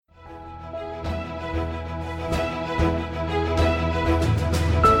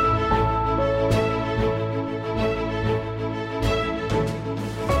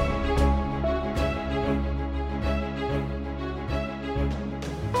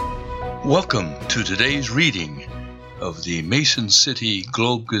Welcome to today's reading of the Mason City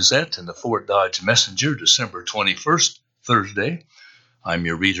Globe Gazette and the Fort Dodge Messenger, December 21st, Thursday. I'm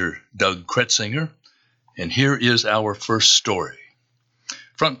your reader, Doug Kretzinger, and here is our first story.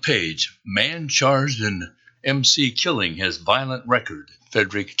 Front page, man charged in MC killing has violent record.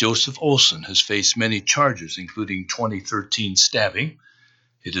 Frederick Joseph Olson has faced many charges, including 2013 stabbing.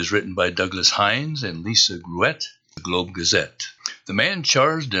 It is written by Douglas Hines and Lisa Gruette, the Globe Gazette. The man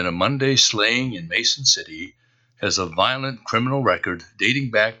charged in a Monday slaying in Mason City has a violent criminal record dating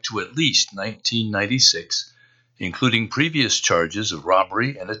back to at least 1996, including previous charges of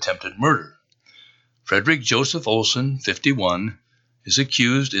robbery and attempted murder. Frederick Joseph Olson, 51, is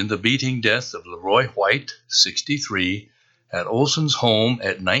accused in the beating death of Leroy White, 63, at Olson's home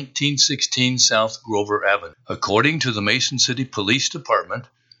at 1916 South Grover Avenue. According to the Mason City Police Department,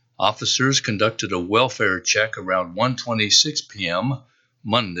 officers conducted a welfare check around 1:26 p.m.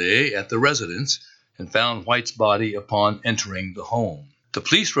 Monday at the residence and found White's body upon entering the home. The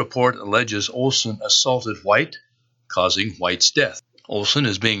police report alleges Olson assaulted White, causing White's death. Olson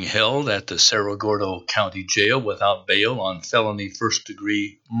is being held at the Cerro Gordo County Jail without bail on felony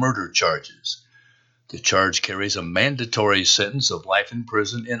first-degree murder charges. The charge carries a mandatory sentence of life in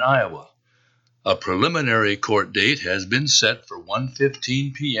prison in Iowa. A preliminary court date has been set for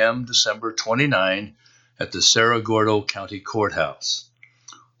 1:15 p.m. December 29 at the Cerro Gordo County Courthouse.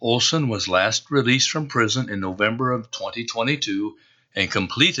 Olson was last released from prison in November of 2022 and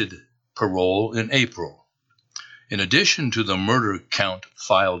completed parole in April. In addition to the murder count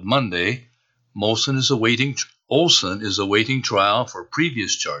filed Monday, Olson is awaiting trial for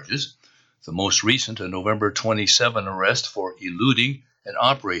previous charges, the most recent a November 27 arrest for eluding and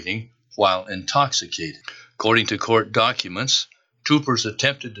operating while intoxicated. According to court documents, troopers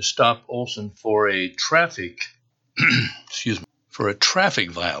attempted to stop Olson for a traffic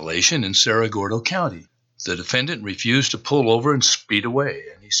violation in Cerro Gordo County. The defendant refused to pull over and speed away,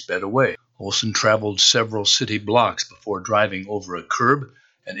 and he sped away. Olson traveled several city blocks before driving over a curb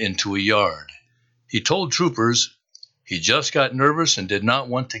and into a yard. He told troopers he just got nervous and did not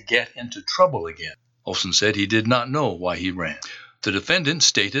want to get into trouble again. Olson said he did not know why he ran. The defendant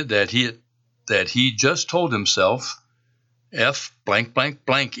stated that he just told himself, F blank blank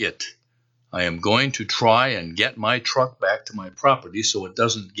blank it. I am going to try and get my truck back to my property so it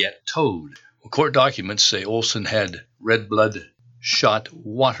doesn't get towed. Well, court documents say Olson had red blood-shot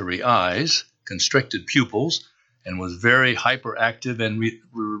watery eyes, constricted pupils, and was very hyperactive and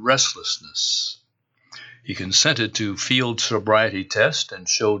restlessness. He consented to field sobriety test and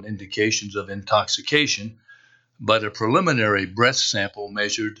showed indications of intoxication, but a preliminary breath sample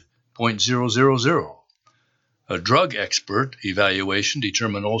measured .000. A drug expert evaluation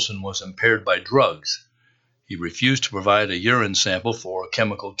determined Olson was impaired by drugs. He refused to provide a urine sample for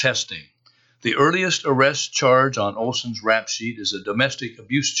chemical testing. The earliest arrest charge on Olson's rap sheet is a domestic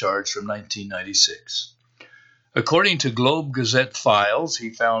abuse charge from 1996. According to Globe Gazette files, he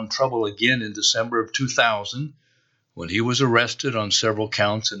found trouble again in December of 2000 when he was arrested on several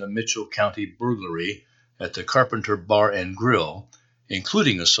counts in a Mitchell County burglary at the Carpenter Bar and Grill,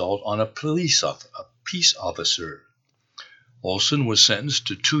 including assault on a peace officer. Olson was sentenced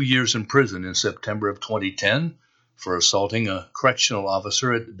to 2 years in prison in September of 2010 for assaulting a correctional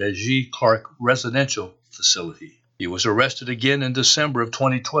officer at Beji Clark Residential Facility. He was arrested again in December of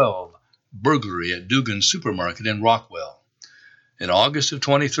 2012, burglary at Dugan Supermarket in Rockwell. In August of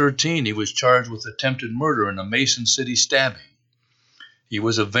 2013, he was charged with attempted murder in a Mason City stabbing. He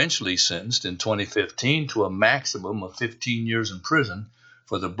was eventually sentenced in 2015 to a maximum of 15 years in prison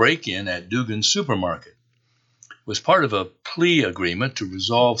for the break-in at Dugan Supermarket. It was part of a plea agreement to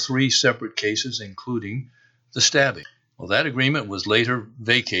resolve 3 separate cases, including the stabbing. Well, that agreement was later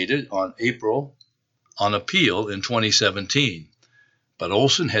vacated on appeal in 2017, but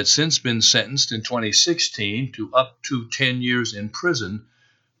Olson had since been sentenced in 2016 to up to 10 years in prison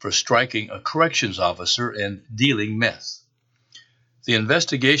for striking a corrections officer and dealing meth. The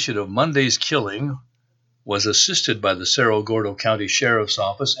investigation of Monday's killing was assisted by the Cerro Gordo County Sheriff's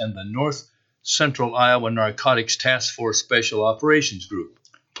Office and the North Central Iowa Narcotics Task Force Special Operations Group.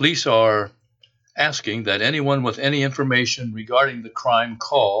 Police are asking that anyone with any information regarding the crime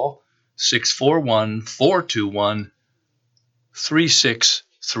call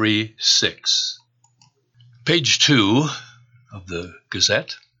 641-421-3636. Page 2 of the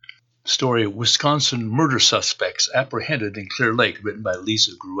Gazette. Story, Wisconsin murder suspects apprehended in Clear Lake, written by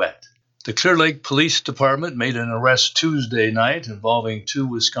Lisa Gruette. The Clear Lake Police Department made an arrest Tuesday night involving 2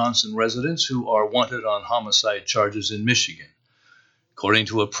 Wisconsin residents who are wanted on homicide charges in Michigan. According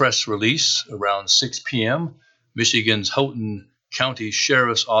to a press release, around 6 p.m., Michigan's Houghton County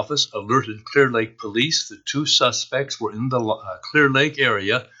Sheriff's Office alerted Clear Lake Police the 2 suspects were in the Clear Lake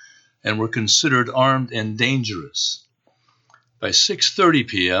area and were considered armed and dangerous. By 6:30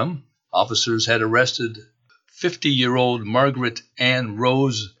 p.m., officers had arrested 50-year-old Margaret Ann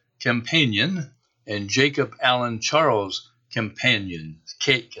Rose Campanian and Jacob Allen Charles Campanian,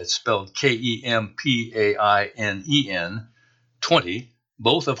 spelled Kempainen, 20,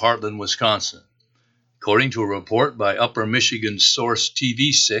 both of Heartland, Wisconsin. According to a report by Upper Michigan source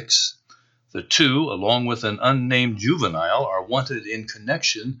TV6, the 2, along with an unnamed juvenile, are wanted in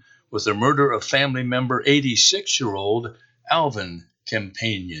connection with the murder of family member 86-year-old Alvin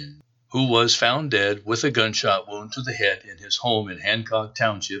Campanian, who was found dead with a gunshot wound to the head in his home in Hancock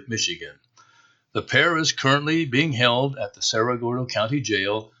Township, Michigan. The pair is currently being held at the Cerro Gordo County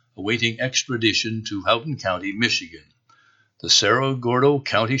Jail, awaiting extradition to Houghton County, Michigan. The Cerro Gordo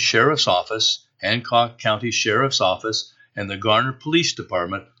County Sheriff's Office, Hancock County Sheriff's Office, and the Garner Police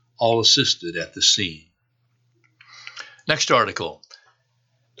Department all assisted at the scene. Next article.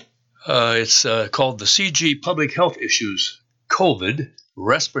 It's called the CG Public Health Issues COVID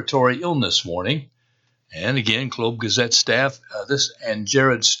Respiratory Illness Warning. And again, Globe Gazette staff, and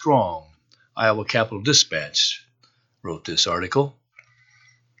Jared Strong, Iowa Capital Dispatch, wrote this article.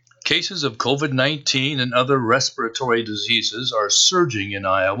 Cases of COVID-19 and other respiratory diseases are surging in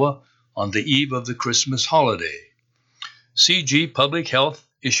Iowa on the eve of the Christmas holiday. CG Public Health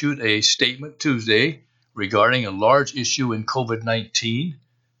issued a statement Tuesday regarding a large rise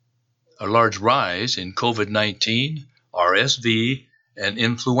in COVID-19, RSV, and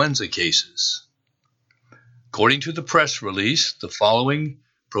influenza cases. According to the press release, the following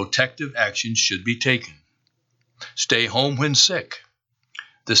protective actions should be taken. Stay home when sick.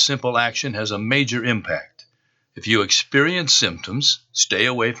 This simple action has a major impact. If you experience symptoms, stay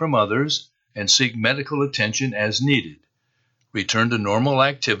away from others and seek medical attention as needed. Return to normal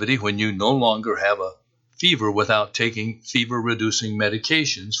activity when you no longer have a fever without taking fever-reducing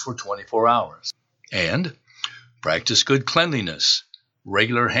medications for 24 hours. And practice good cleanliness,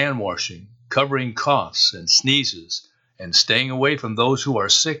 regular hand washing, covering coughs and sneezes, and staying away from those who are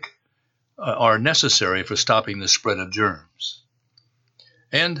sick are necessary for stopping the spread of germs.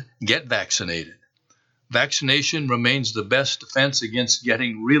 And get vaccinated. Vaccination remains the best defense against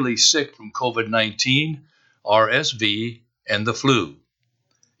getting really sick from COVID-19, RSV, and the flu.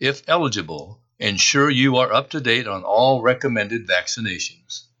 If eligible, ensure you are up to date on all recommended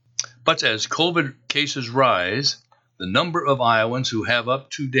vaccinations. But as COVID cases rise, the number of Iowans who have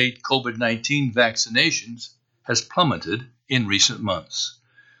up-to-date COVID-19 vaccinations has plummeted in recent months.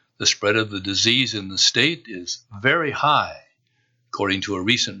 The spread of the disease in the state is very high, according to a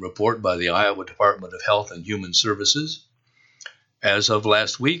recent report by the Iowa Department of Health and Human Services. As of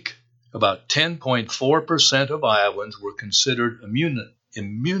last week, about 10.4% of Iowans were considered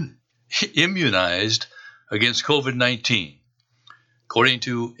immunized against COVID-19, according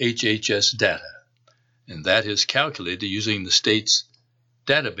to HHS data, and that is calculated using the state's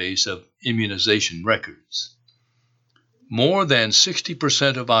database of immunization records. More than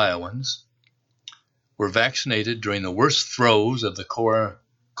 60% of Iowans were vaccinated during the worst throes of the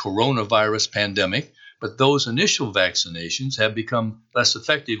coronavirus pandemic, but those initial vaccinations have become less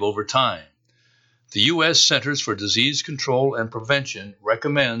effective over time. The U.S. Centers for Disease Control and Prevention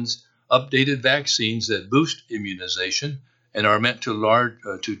recommends updated vaccines that boost immunization and are meant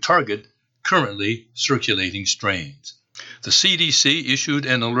to target currently circulating strains. The CDC issued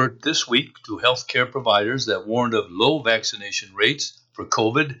an alert this week to healthcare providers that warned of low vaccination rates for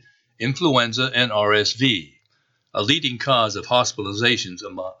COVID, influenza, and RSV, a leading cause of hospitalizations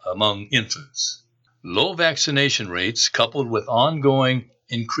among infants. Low vaccination rates, coupled with ongoing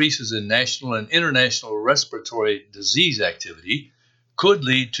increases in national and international respiratory disease activity, could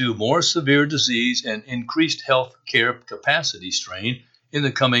lead to more severe disease and increased health care capacity strain in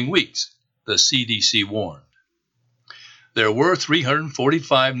the coming weeks, the CDC warned. There were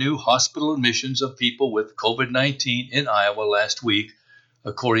 345 new hospital admissions of people with COVID-19 in Iowa last week,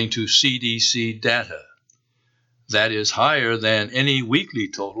 according to CDC data. That is higher than any weekly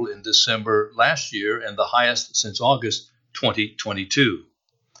total in December last year and the highest since August 2022.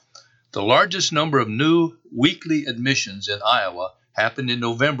 The largest number of new weekly admissions in Iowa happened in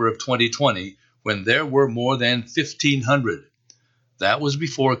November of 2020, when there were more than 1,500. That was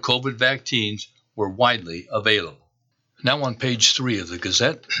before COVID vaccines were widely available. Now on page 3 of the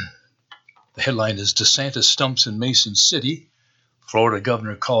Gazette, the headline is DeSantis stumps in Mason City. Florida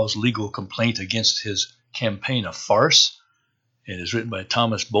governor calls legal complaint against his campaign a farce. It is written by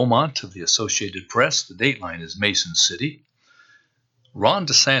Thomas Beaumont of the Associated Press. The dateline is Mason City. Ron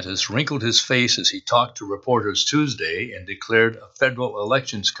DeSantis wrinkled his face as he talked to reporters Tuesday and declared a Federal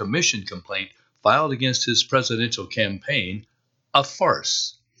Elections Commission complaint filed against his presidential campaign a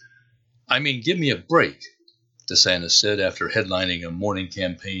farce. I mean, give me a break, DeSantis said after headlining a morning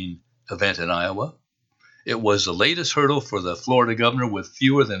campaign event in Iowa. It was the latest hurdle for the Florida governor with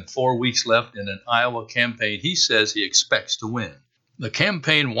fewer than 4 weeks left in an Iowa campaign he says he expects to win. The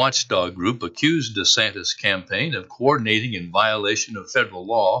campaign watchdog group accused DeSantis' campaign of coordinating in violation of federal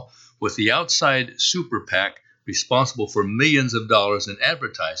law with the outside super PAC responsible for millions of dollars in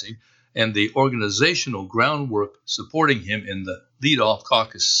advertising and the organizational groundwork supporting him in the leadoff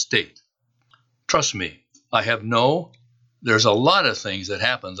caucus state. Trust me, there's a lot of things that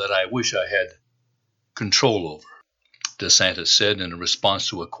happen that I wish I had control over, DeSantis said in a response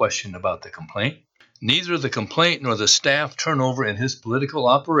to a question about the complaint. Neither the complaint nor the staff turnover in his political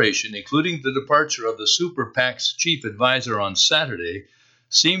operation, including the departure of the Super PAC's chief advisor on Saturday,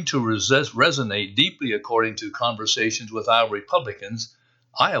 seemed to resonate deeply according to conversations with Iowa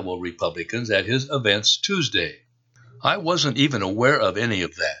Republicans at his events Tuesday. I wasn't even aware of any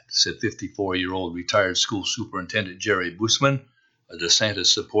of that, said 54-year-old retired school superintendent Jerry Bussman, a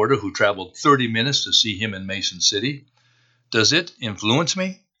DeSantis supporter who traveled 30 minutes to see him in Mason City. Does it influence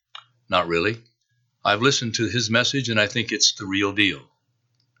me? Not really. I've listened to his message and I think it's the real deal.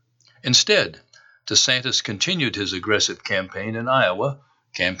 Instead, DeSantis continued his aggressive campaign in Iowa,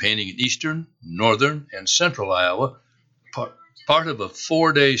 campaigning in eastern, northern, and central Iowa, part of a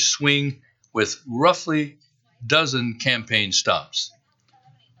 4-day swing with roughly a dozen campaign stops.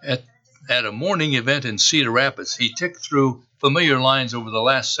 At a morning event in Cedar Rapids, he ticked through familiar lines over the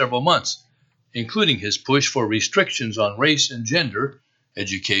last several months, including his push for restrictions on race and gender,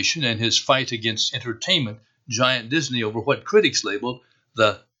 education, and his fight against entertainment giant Disney over what critics labeled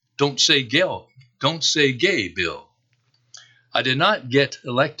the Don't Say Gay bill. I did not get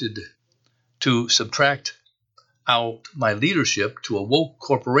elected to subtract out my leadership to a woke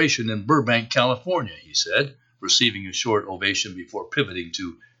corporation in Burbank, California, he said, receiving a short ovation before pivoting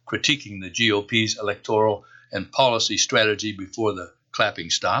to critiquing the GOP's electoral and policy strategy before the clapping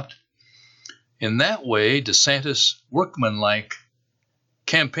stopped. In that way, DeSantis' workmanlike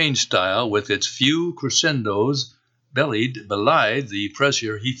campaign style, with its few crescendos, belied the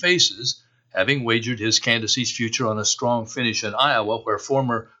pressure he faces, having wagered his candidacy's future on a strong finish in Iowa, where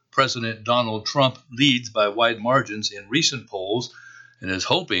former President Donald Trump leads by wide margins in recent polls, and is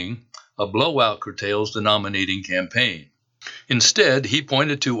hoping a blowout curtails the nominating campaign. Instead, he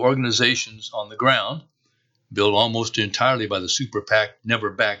pointed to organizations on the ground, built almost entirely by the Super PAC Never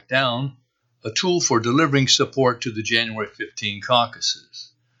Back Down, a tool for delivering support to the January 15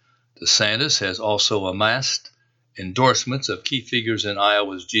 caucuses. DeSantis has also amassed endorsements of key figures in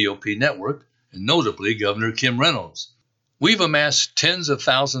Iowa's GOP network, and notably Governor Kim Reynolds. We've amassed tens of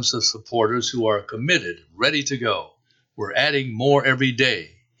thousands of supporters who are committed, ready to go. We're adding more every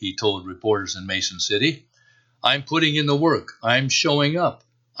day, he told reporters in Mason City. I'm putting in the work. I'm showing up.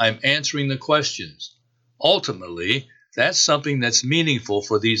 I'm answering the questions. Ultimately, that's something that's meaningful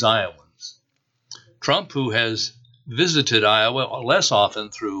for these Iowans. Trump, who has visited Iowa less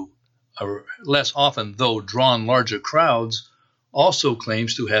often though drawn larger crowds, also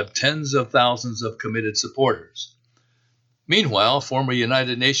claims to have tens of thousands of committed supporters. Meanwhile, former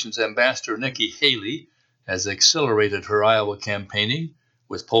United Nations Ambassador Nikki Haley has accelerated her Iowa campaigning,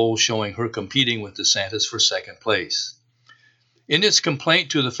 with polls showing her competing with DeSantis for second place. In its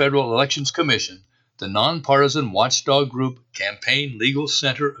complaint to the Federal Elections Commission, the nonpartisan watchdog group Campaign Legal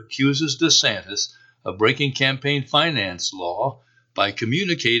Center accuses DeSantis of breaking campaign finance law by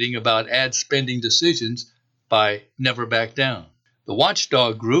communicating about ad spending decisions by Never Back Down. The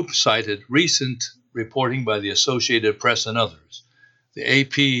watchdog group cited recent reporting by the Associated Press and others. The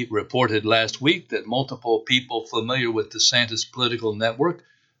AP reported last week that multiple people familiar with DeSantis' political network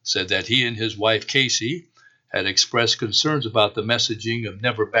said that he and his wife Casey had expressed concerns about the messaging of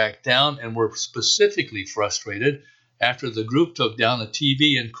Never Back Down and were specifically frustrated after the group took down a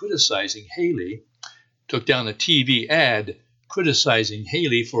TV ad criticizing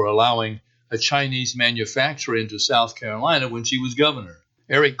Haley for allowing a Chinese manufacturer into South Carolina when she was governor.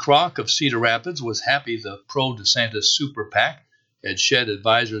 Eric Kroc of Cedar Rapids was happy the pro-DeSantis Super PAC had shed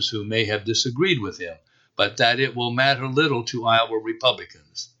advisors who may have disagreed with him, but that it will matter little to Iowa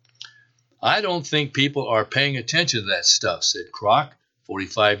Republicans. I don't think people are paying attention to that stuff, said Kroc,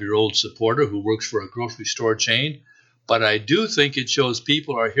 45-year-old supporter who works for a grocery store chain, but I do think it shows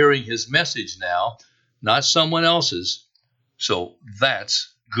people are hearing his message now, not someone else's, so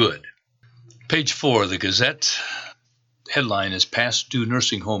that's good. Page 4 of the Gazette. Headline is Past Due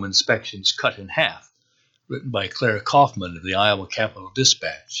Nursing Home Inspections Cut in Half, written by Claire Kaufman of the Iowa Capital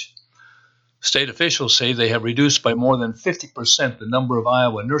Dispatch. State officials say they have reduced by more than 50% the number of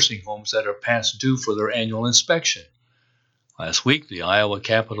Iowa nursing homes that are past due for their annual inspection. Last week, the Iowa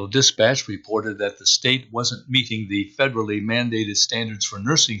Capital Dispatch reported that the state wasn't meeting the federally mandated standards for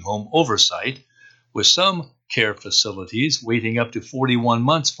nursing home oversight, with some care facilities waiting up to 41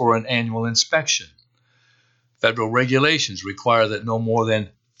 months for an annual inspection. Federal regulations require that no more than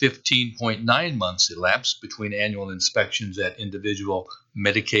 15.9 months elapse between annual inspections at individual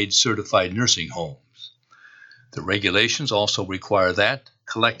Medicaid-certified nursing homes. The regulations also require that,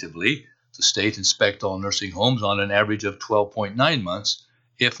 collectively, the state inspect all nursing homes on an average of 12.9 months,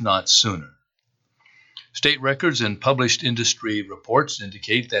 if not sooner. State records and published industry reports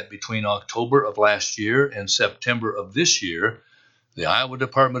indicate that between October of last year and September of this year, the Iowa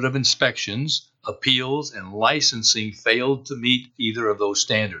Department of Inspections, Appeals, and Licensing failed to meet either of those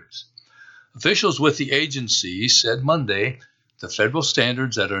standards. Officials with the agency said Monday the federal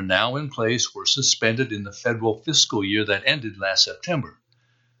standards that are now in place were suspended in the federal fiscal year that ended last September.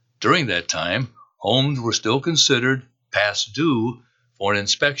 During that time, homes were still considered past due for an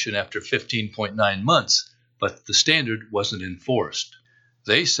inspection after 15.9 months, but the standard wasn't enforced.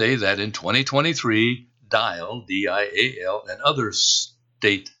 They say that in 2023, DIAL, D-I-A-L, and other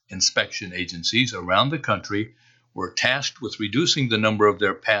state inspection agencies around the country were tasked with reducing the number of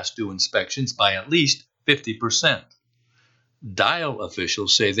their past due inspections by at least 50%. DIAL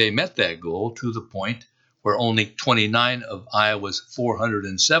officials say they met that goal to the point where only 29 of Iowa's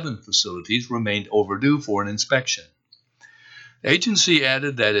 407 facilities remained overdue for an inspection. The agency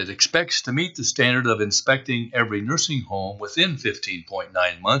added that it expects to meet the standard of inspecting every nursing home within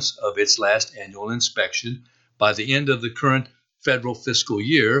 15.9 months of its last annual inspection by the end of the current federal fiscal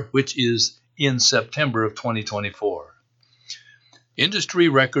year, which is in September of 2024. Industry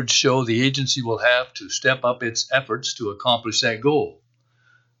records show the agency will have to step up its efforts to accomplish that goal.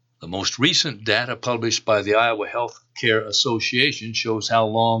 The most recent data published by the Iowa Health Care Association shows how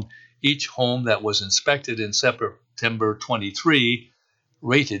long each home that was inspected in September 23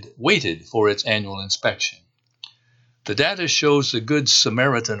 waited for its annual inspection. The data shows the Good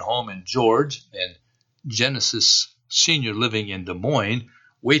Samaritan home in George and Genesis Senior Living in Des Moines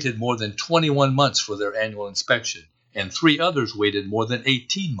waited more than 21 months for their annual inspection, and 3 others waited more than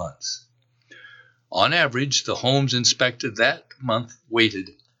 18 months. On average, the homes inspected that month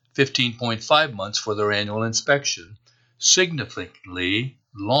waited 15.5 months for their annual inspection, significantly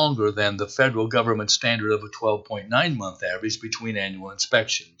longer than the federal government standard of a 12.9-month average between annual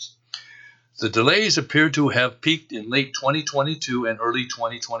inspections. The delays appear to have peaked in late 2022 and early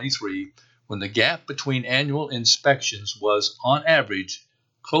 2023, when the gap between annual inspections was, on average,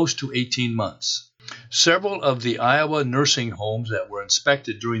 close to 18 months. Several of the Iowa nursing homes that were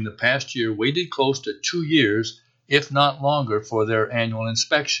inspected during the past year waited close to 2 years, if not longer, for their annual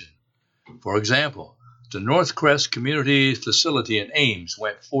inspection. For example, the Northcrest Community Facility in Ames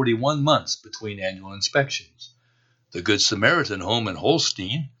went 41 months between annual inspections. The Good Samaritan home in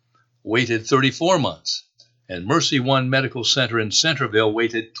Holstein waited 34 months, and Mercy One Medical Center in Centerville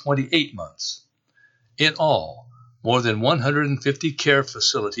waited 28 months. In all, more than 150 care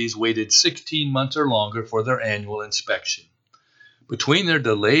facilities waited 16 months or longer for their annual inspection. Between their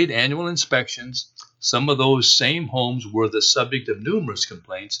delayed annual inspections, some of those same homes were the subject of numerous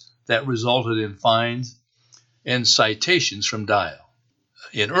complaints that resulted in fines and citations from DIAL.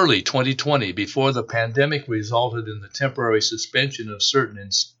 In early 2020, before the pandemic resulted in the temporary suspension of certain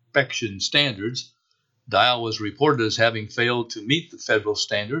inspection standards, DIAL was reported as having failed to meet the federal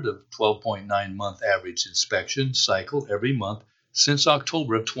standard of 12.9-month average inspection cycle every month since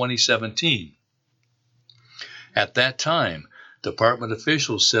October of 2017. At that time, department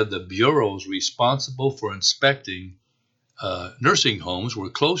officials said the bureaus responsible for inspecting nursing homes were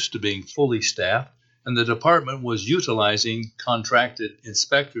close to being fully staffed, and the department was utilizing contracted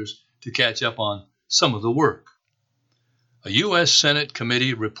inspectors to catch up on some of the work. A U.S. Senate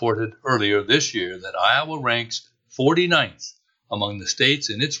committee reported earlier this year that Iowa ranks 49th among the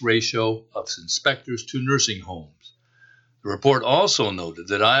states in its ratio of inspectors to nursing homes. The report also noted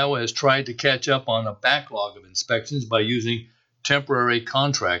that Iowa has tried to catch up on a backlog of inspections by using temporary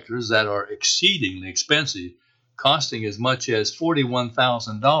contractors that are exceedingly expensive, costing as much as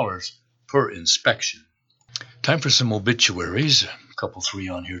 $41,000 per inspection. Time for some obituaries, a couple 3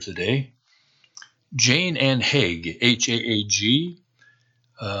 on here today. Jane Ann Haig, H-A-A-G.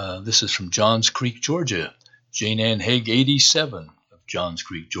 This is from Johns Creek, Georgia. Jane Ann Haig, 87, of Johns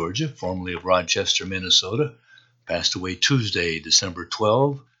Creek, Georgia, formerly of Rochester, Minnesota, passed away Tuesday, December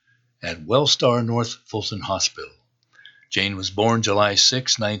 12, at Wellstar North Fulton Hospital. Jane was born July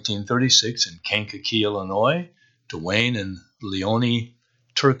 6, 1936 in Kankakee, Illinois, to Wayne and Leonie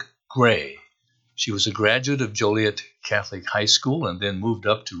Turk Gray. She was a graduate of Joliet Catholic High School and then moved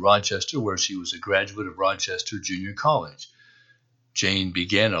up to Rochester, where she was a graduate of Rochester Junior College. Jane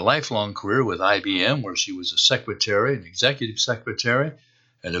began a lifelong career with IBM, where she was a secretary, an executive secretary,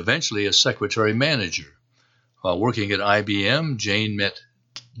 and eventually a secretary manager. While working at IBM, Jane met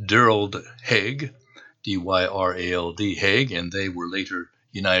Dyrald Haig, D-Y-R-A-L-D Haig, and they were later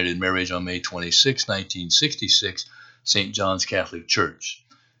united in marriage on May 26, 1966, St. John's Catholic Church.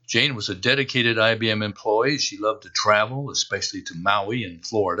 Jane was a dedicated IBM employee. She loved to travel, especially to Maui in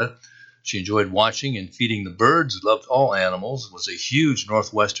Florida. She enjoyed watching and feeding the birds, loved all animals, was a huge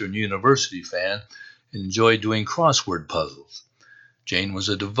Northwestern University fan, and enjoyed doing crossword puzzles. Jane was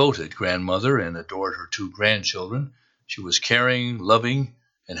a devoted grandmother and adored her 2 grandchildren. She was caring, loving,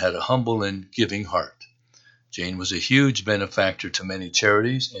 and had a humble and giving heart. Jane was a huge benefactor to many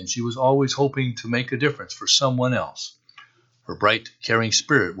charities, and she was always hoping to make a difference for someone else. Her bright, caring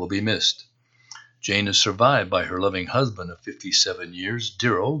spirit will be missed. Jane is survived by her loving husband of 57 years,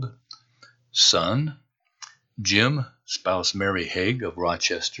 Dyrald, son, Jim, spouse Mary Haig of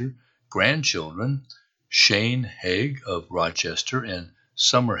Rochester, grandchildren, Shane Haig of Rochester, and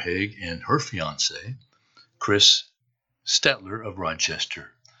Summer Haig and her fiancé, Chris Stetler of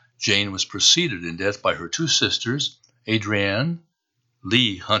Rochester. Jane was preceded in death by her 2 sisters, Adrienne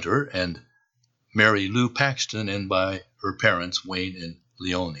Lee Hunter and Mary Lou Paxton, and by her parents, Wayne and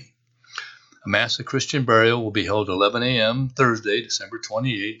Leonie. A Mass of Christian burial will be held at 11 a.m. Thursday, December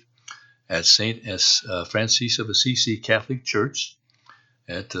 28th, at St. Francis of Assisi Catholic Church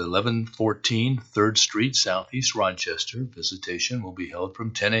at 1114 3rd Street, Southeast Rochester. Visitation will be held from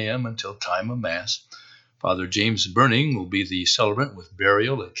 10 a.m. until time of Mass. Father James Burning will be the celebrant with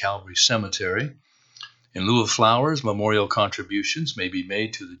burial at Calvary Cemetery. In lieu of flowers, memorial contributions may be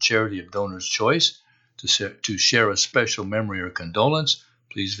made to the charity of Donor's Choice. To share a special memory or condolence,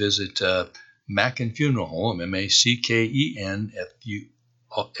 please visit Mackin Funeral Home,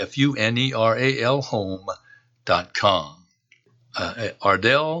 MACKENFUNERAL home.com.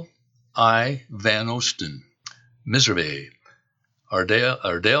 Ardell I. Van Osten, Miserve.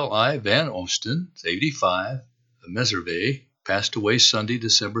 Ardell I. Van Osten, 85, Miserve, passed away Sunday,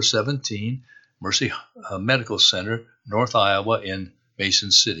 December 17, Mercy Medical Center, North Iowa in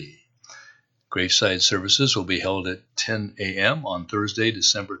Mason City. Graveside services will be held at 10 a.m. on Thursday,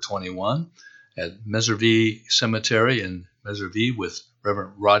 December 21, at Meserve Cemetery in Meserve with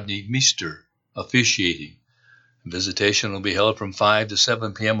Reverend Rodney Meester officiating. Visitation will be held from 5 to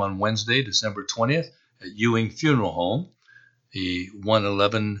 7 p.m. on Wednesday, December 20th, at Ewing Funeral Home, the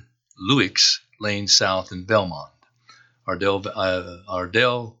 111 Lewix Lane South in Belmont.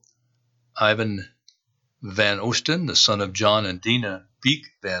 Ardell Ivan Van Osten, the son of John and Dina Beek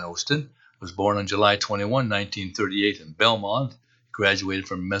Van Osten, was born on July 21, 1938 in Belmont. He graduated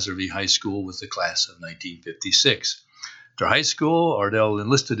from Meserve High School with the class of 1956. After high school, Ardell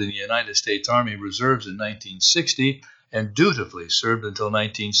enlisted in the United States Army Reserves in 1960 and dutifully served until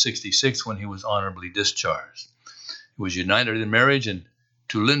 1966 when he was honorably discharged. He was united in marriage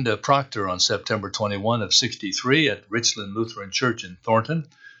to Linda Proctor on September 21 of 63 at Richland Lutheran Church in Thornton.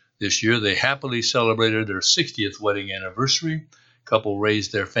 This year, they happily celebrated their 60th wedding anniversary. The couple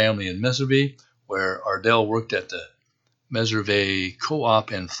raised their family in Meserve, where Ardell worked at the Meserve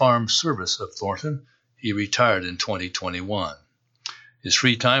Co-op and Farm Service of Thornton. He retired in 2021. His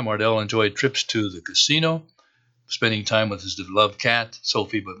free time, Ardell enjoyed trips to the casino, spending time with his beloved cat,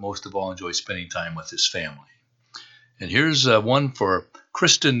 Sophie, but most of all enjoyed spending time with his family. And here's one for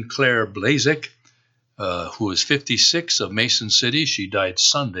Kristen Claire Blazek, who is 56 of Mason City. She died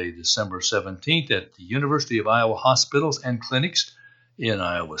Sunday, December 17th at the University of Iowa Hospitals and Clinics in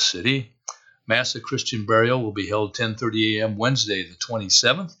Iowa City. Mass of Christian burial will be held 10:30 a.m. Wednesday, the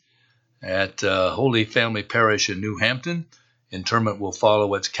 27th, at Holy Family Parish in New Hampton. Interment will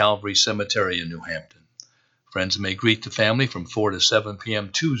follow at Calvary Cemetery in New Hampton. Friends may greet the family from 4 to 7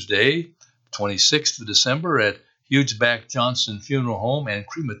 p.m. Tuesday, 26th of December, at Hughesback Johnson Funeral Home and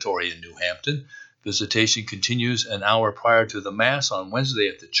Crematory in New Hampton. Visitation continues an hour prior to the Mass on Wednesday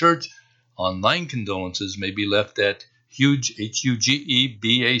at the church. Online condolences may be left at Hugeback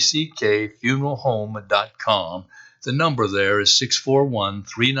funeralhome.com. The number there is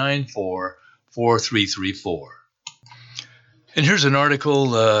 641-394-4334. And here's an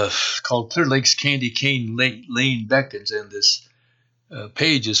article called Clear Lake's Candy Cane Lane Beckons, and this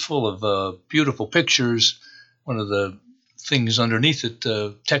page is full of beautiful pictures. One of the things underneath it,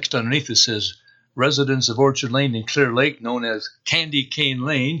 text underneath it says, residents of Orchard Lane in Clear Lake, known as Candy Cane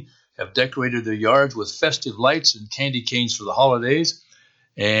Lane, have decorated their yards with festive lights and candy canes for the holidays.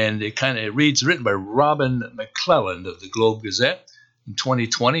 And it reads, written by Robin McClelland of the Globe Gazette. In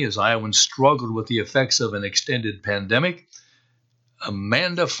 2020, as Iowans struggled with the effects of an extended pandemic,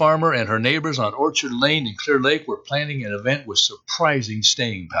 Amanda Farmer and her neighbors on Orchard Lane in Clear Lake were planning an event with surprising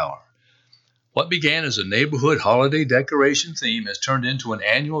staying power. What began as a neighborhood holiday decoration theme has turned into an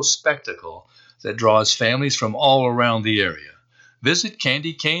annual spectacle that draws families from all around the area. Visit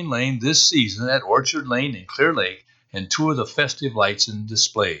Candy Cane Lane this season at Orchard Lane in Clear Lake and tour the festive lights and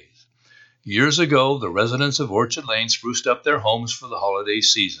displays. Years ago, the residents of Orchard Lane spruced up their homes for the holiday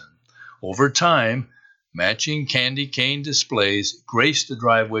season. Over time, matching candy cane displays graced the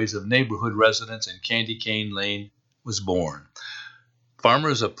driveways of neighborhood residents, and Candy Cane Lane was born.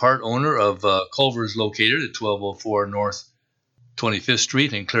 Farmer is a part owner of Culver's located at 1204 North 25th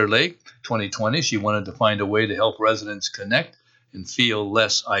Street in Clear Lake. 2020, she wanted to find a way to help residents connect and feel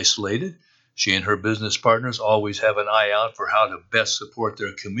less isolated. She and her business partners always have an eye out for how to best support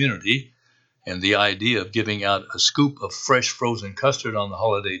their community, and the idea of giving out a scoop of fresh frozen custard on the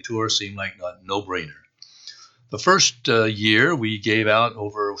holiday tour seemed like a no-brainer. The first year, we gave out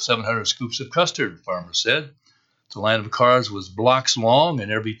over 700 scoops of custard, Farmer said. The line of cars was blocks long,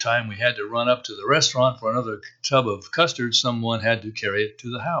 and every time we had to run up to the restaurant for another tub of custard, someone had to carry it to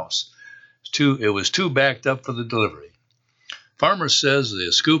the house. It was too backed up for the delivery. Farmer says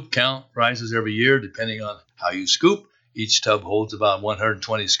the scoop count rises every year depending on how you scoop. Each tub holds about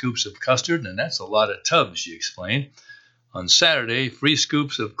 120 scoops of custard, and that's a lot of tubs, she explained. On Saturday, free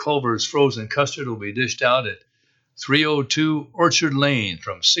scoops of Culver's frozen custard will be dished out at 302 Orchard Lane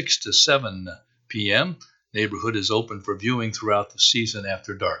from 6 to 7 p.m. Neighborhood is open for viewing throughout the season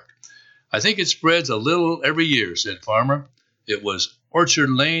after dark. I think it spreads a little every year, said Farmer. It was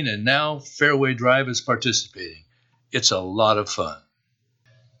Orchard Lane, and now Fairway Drive is participating. It's a lot of fun.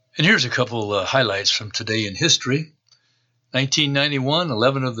 And here's a couple highlights from today in history. 1991,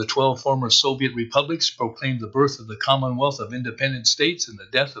 11 of the 12 former Soviet republics proclaimed the birth of the Commonwealth of Independent States and the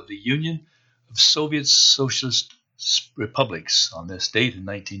death of the Union of Soviet Socialist Republics. On this date in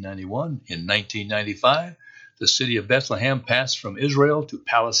 1991, in 1995, the city of Bethlehem passed from Israel to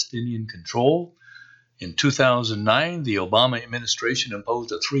Palestinian control. In 2009, the Obama administration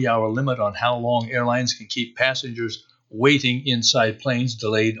imposed a 3-hour limit on how long airlines can keep passengers waiting inside planes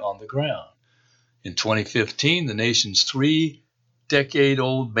delayed on the ground. In 2015, the nation's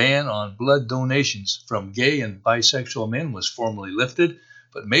 3-decade-old ban on blood donations from gay and bisexual men was formally lifted,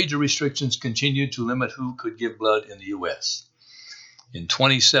 but major restrictions continued to limit who could give blood in the U.S. In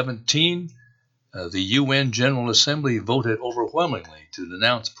 2017, the UN General Assembly voted overwhelmingly to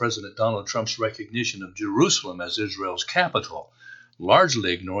denounce President Donald Trump's recognition of Jerusalem as Israel's capital,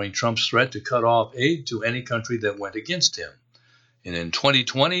 largely ignoring Trump's threat to cut off aid to any country that went against him. And in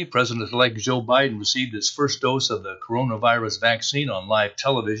 2020, President-elect Joe Biden received his first dose of the coronavirus vaccine on live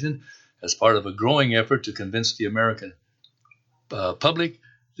television as part of a growing effort to convince the American public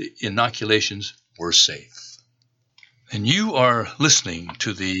the inoculations were safe. And you are listening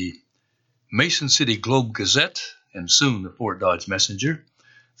to the Mason City Globe Gazette and soon the Fort Dodge Messenger,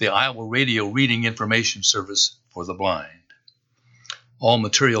 the Iowa Radio Reading Information Service for the Blind. All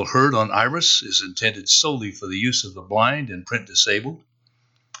material heard on IRIS is intended solely for the use of the blind and print disabled.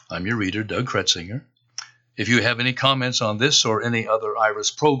 I'm your reader, Doug Kretzinger. If you have any comments on this or any other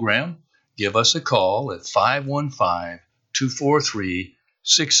IRIS program, give us a call at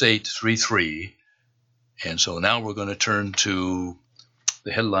 515-243-6833. And so now we're going to turn to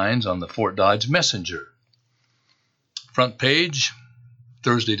the headlines on the Fort Dodge Messenger. Front page,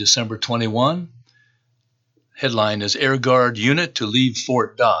 Thursday, December 21. Headline is Air Guard Unit to leave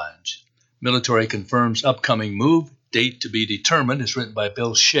Fort Dodge. Military confirms upcoming move. Date to be determined is written by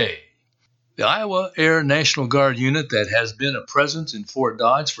Bill Shea. The Iowa Air National Guard unit that has been a presence in Fort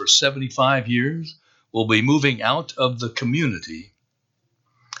Dodge for 75 years will be moving out of the community,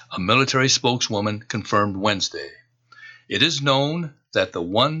 a military spokeswoman confirmed Wednesday. It is known that the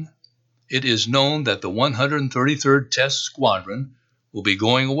 133rd Test Squadron will be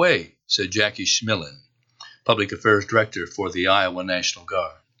going away, said Jackie Schmilin, Public Affairs Director for the Iowa National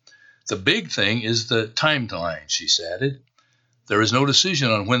Guard. The big thing is the timeline, she added. There is no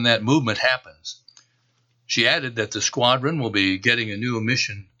decision on when that movement happens. She added that the squadron will be getting a new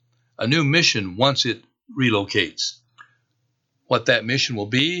mission once it relocates. What that mission will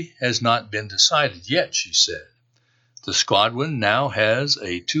be has not been decided yet, she said. The squadron now has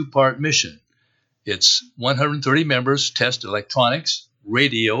a 2-part mission. Its 130 members test electronics,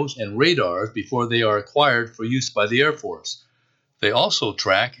 radios, and radars before they are acquired for use by the Air Force. They also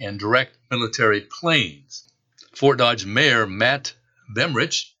track and direct military planes. Fort Dodge Mayor Matt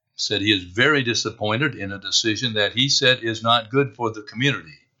Bemrich said he is very disappointed in a decision that he said is not good for the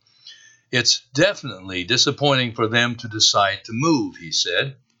community. It's definitely disappointing for them to decide to move, he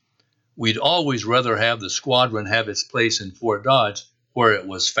said. We'd always rather have the squadron have its place in Fort Dodge where it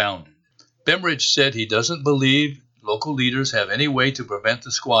was founded. Bemridge said he doesn't believe local leaders have any way to prevent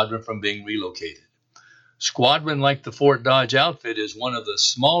the squadron from being relocated. Squadron like the Fort Dodge outfit is one of the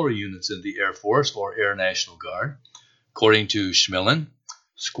smaller units in the Air Force or Air National Guard. According to Schmillen,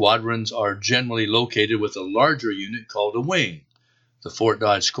 squadrons are generally located with a larger unit called a wing. The Fort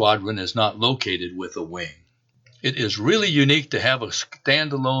Dodge Squadron is not located with a wing. It is really unique to have a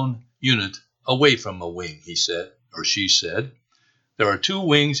standalone unit away from a wing, he said, or she said. There are two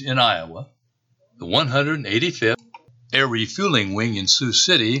wings in Iowa, the 185th Air Refueling Wing in Sioux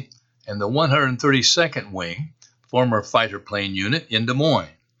City and the 132nd Wing, former fighter plane unit, in Des Moines.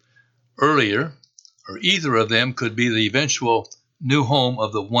 Either of them could be the eventual new home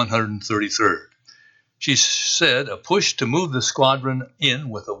of the 133rd. She said a push to move the squadron in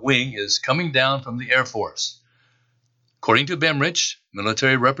with a wing is coming down from the Air Force. According to Bemridge,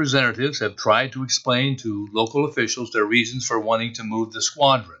 military representatives have tried to explain to local officials their reasons for wanting to move the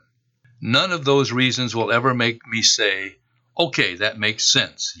squadron. None of those reasons will ever make me say, okay, that makes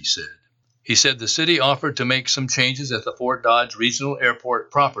sense, he said. He said the city offered to make some changes at the Fort Dodge Regional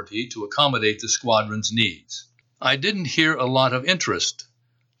Airport property to accommodate the squadron's needs. I didn't hear a lot of interest,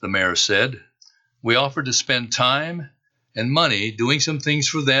 the mayor said. We offered to spend time and money doing some things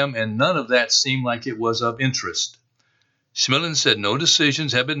for them, and none of that seemed like it was of interest. Schmillen said no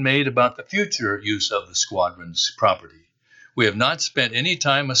decisions have been made about the future use of the squadron's property. We have not spent any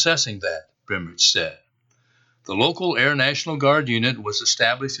time assessing that, Bemridge said. The local Air National Guard unit was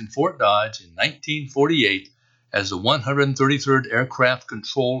established in Fort Dodge in 1948 as the 133rd Aircraft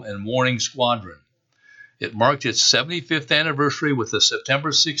Control and Warning Squadron. It marked its 75th anniversary with a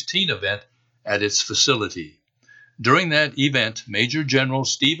September 16 event at its facility. During that event, Major General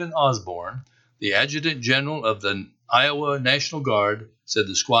Stephen Osborne, the Adjutant General of the Iowa National Guard, said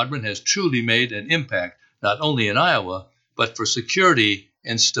the squadron has truly made an impact not only in Iowa, but for security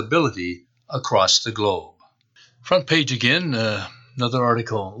and stability across the globe. Front page again, another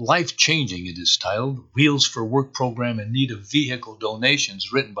article, Life-Changing, it is titled, Wheels for Work Program in Need of Vehicle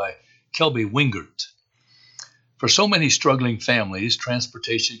Donations, written by Kelby Wingert. For so many struggling families,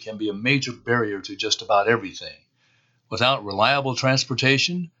 transportation can be a major barrier to just about everything. Without reliable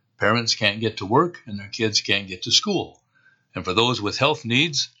transportation, parents can't get to work and their kids can't get to school. And for those with health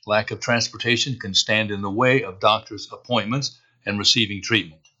needs, lack of transportation can stand in the way of doctors' appointments and receiving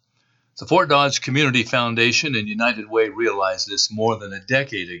treatment. The Fort Dodge Community Foundation and United Way realized this more than a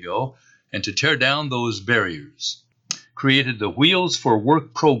decade ago, and to tear down those barriers, created the Wheels for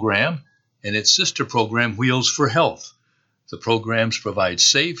Work program and its sister program, Wheels for Health. The programs provide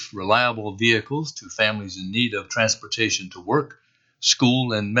safe, reliable vehicles to families in need of transportation to work,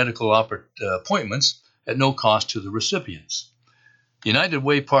 school, and medical appointments at no cost to the recipients. United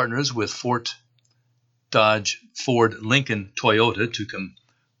Way partners with Fort Dodge, Ford, Lincoln, Toyota to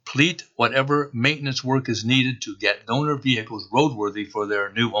complete whatever maintenance work is needed to get donor vehicles roadworthy for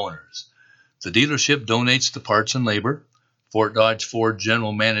their new owners. The dealership donates the parts and labor, Fort Dodge Ford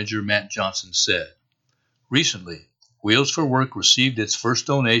General Manager Matt Johnson said. Recently, Wheels for Work received its first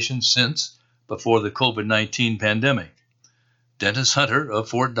donation since before the COVID-19 pandemic. Dennis Hunter of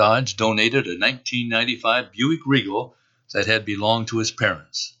Fort Dodge donated a 1995 Buick Regal that had belonged to his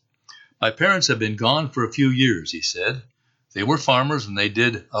parents. My parents have been gone for a few years, he said. They were farmers and they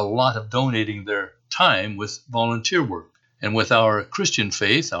did a lot of donating their time with volunteer work. And with our Christian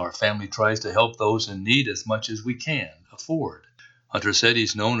faith, our family tries to help those in need as much as we can afford. Hunter said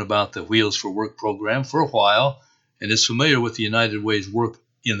he's known about the Wheels for Work program for a while and is familiar with the United Way's work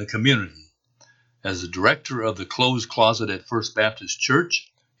in the community. As the director of the Clothes Closet at First Baptist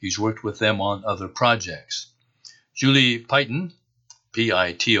Church, he's worked with them on other projects. Julie Piton,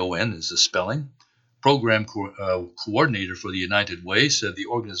 Piton is the spelling, program coordinator for the United Way, said the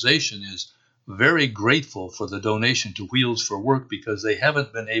organization is very grateful for the donation to Wheels for Work because they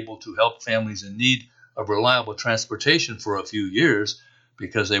haven't been able to help families in need of reliable transportation for a few years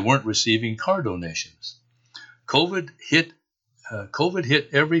because they weren't receiving car donations. COVID hit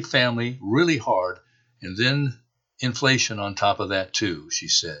every family really hard, and then inflation on top of that too, she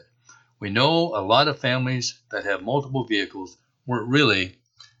said. We know a lot of families that have multiple vehicles weren't really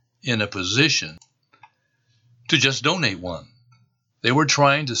in a position to just donate one. They were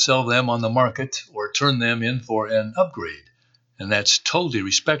trying to sell them on the market or turn them in for an upgrade, and that's totally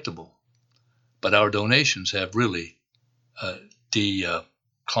respectable. But our donations have really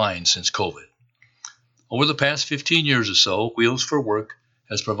declined since COVID. Over the past 15 years or so, Wheels for Work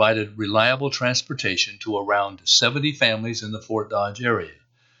has provided reliable transportation to around 70 families in the Fort Dodge area.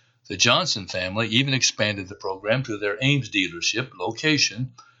 The Johnson family even expanded the program to their Ames dealership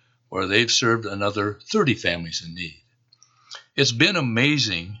location, where they've served another 30 families in need. It's been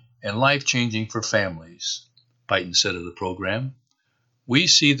amazing and life-changing for families, Peyton said of the program. We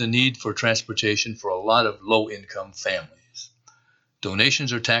see the need for transportation for a lot of low-income families.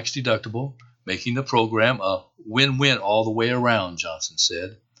 Donations are tax-deductible, making the program a win-win all the way around, Johnson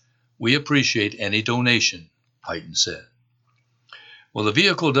said. We appreciate any donation, Peyton said. Well, the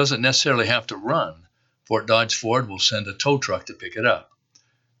vehicle doesn't necessarily have to run. Fort Dodge Ford will send a tow truck to pick it up.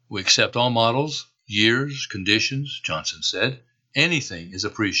 We accept all models, years, conditions, Johnson said. Anything is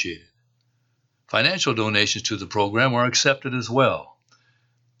appreciated. Financial donations to the program are accepted as well.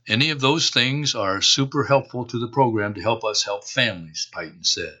 Any of those things are super helpful to the program to help us help families, Peyton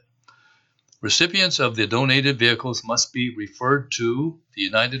said. Recipients of the donated vehicles must be referred to the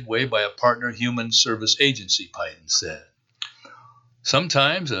United Way by a partner human service agency, Peyton said.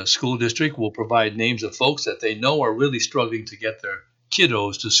 Sometimes a school district will provide names of folks that they know are really struggling to get their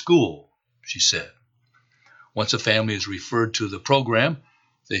kiddos to school, she said. Once a family is referred to the program,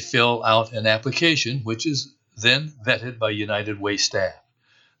 they fill out an application, which is then vetted by United Way staff.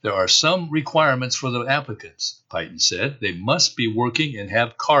 There are some requirements for the applicants, Peyton said. They must be working and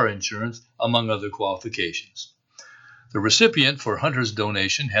have car insurance, among other qualifications. The recipient for Hunter's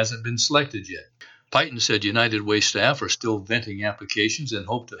donation hasn't been selected yet. Peyton said United Way staff are still vetting applications and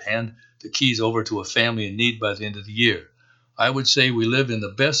hope to hand the keys over to a family in need by the end of the year. I would say we live in the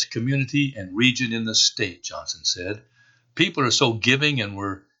best community and region in the state, Johnson said. People are so giving and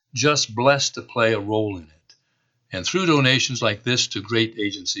we're just blessed to play a role in it. And through donations like this to great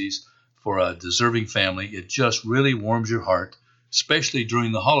agencies for a deserving family, it just really warms your heart, especially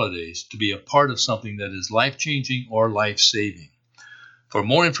during the holidays, to be a part of something that is life-changing or life-saving. For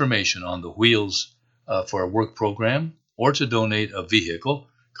more information on the Wheels for a Work program or to donate a vehicle,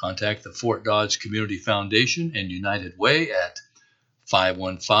 contact the Fort Dodge Community Foundation and United Way at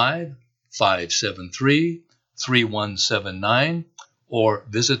 515-573-3179 or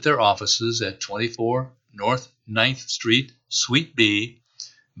visit their offices at 24 North 9th Street, Suite B.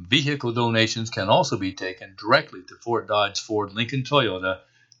 Vehicle donations can also be taken directly to Fort Dodge Ford Lincoln Toyota,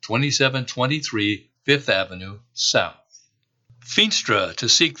 2723 5th Avenue South. Feenstra to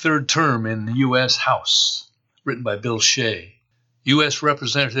seek third term in the U.S. House, written by Bill Shea. U.S.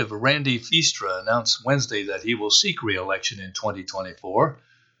 Representative Randy Feenstra announced Wednesday that he will seek re-election in 2024.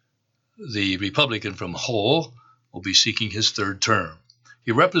 The Republican from Hull will be seeking his third term.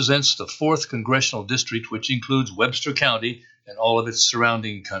 He represents the 4th Congressional District, which includes Webster County and all of its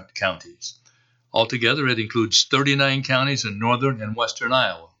surrounding counties. Altogether, it includes 39 counties in northern and western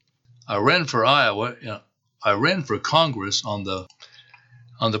Iowa. I ran for Congress on the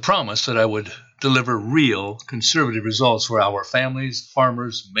promise that I would deliver real conservative results for our families,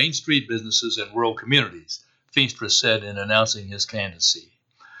 farmers, Main Street businesses, and rural communities, Feenstra said in announcing his candidacy.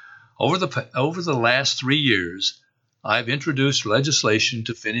 Over the last 3 years, I've introduced legislation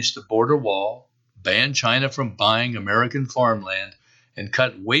to finish the border wall, ban China from buying American farmland, and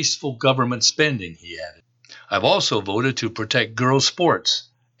cut wasteful government spending, he added. I've also voted to protect girls' sports,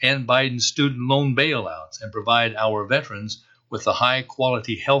 end Biden's student loan bailouts, and provide our veterans with the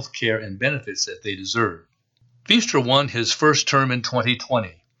high-quality health care and benefits that they deserve. Feenstra won his first term in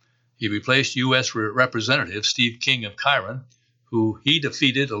 2020. He replaced U.S. Representative Steve King of Chiron, who he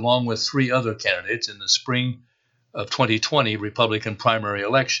defeated along with 3 other candidates in the spring of 2020 Republican primary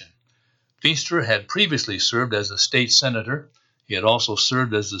election. Feenstra had previously served as a state senator. He had also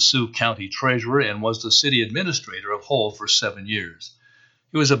served as the Sioux County treasurer and was the city administrator of Hull for 7 years.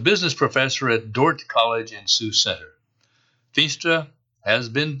 He was a business professor at Dordt College in Sioux Center. Feenstra has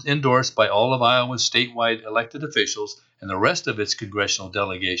been endorsed by all of Iowa's statewide elected officials and the rest of its congressional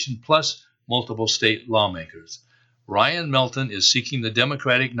delegation, plus multiple state lawmakers. Ryan Melton is seeking the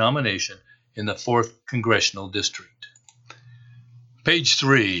Democratic nomination in the 4th Congressional District. Page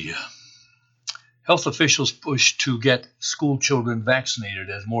 3. Health officials push to get school children vaccinated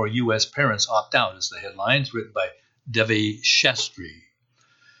as more U.S. parents opt out, is the headlines, written by Devi Shastri.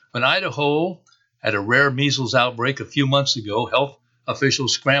 When Idaho had a rare measles outbreak a few months ago, health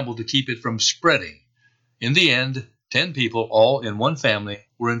officials scrambled to keep it from spreading. In the end, 10 people, all in one family,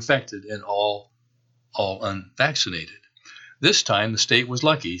 were infected and all unvaccinated. This time, the state was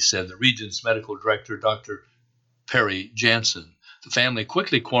lucky, said the region's medical director, Dr. Perry Jansen. The family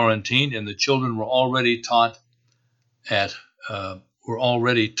quickly quarantined, and the children were already taught at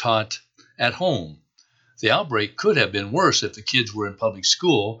home. The outbreak could have been worse if the kids were in public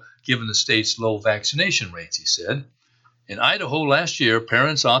school, given the state's low vaccination rates, he said. In Idaho last year,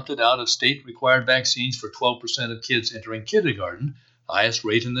 parents opted out of state-required vaccines for 12% of kids entering kindergarten, highest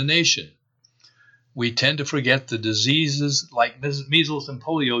rate in the nation. We tend to forget the diseases like measles and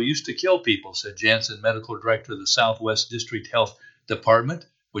polio used to kill people, said Janssen Medical Director of the Southwest District Health Department,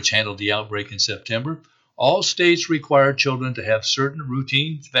 which handled the outbreak in September. All states require children to have certain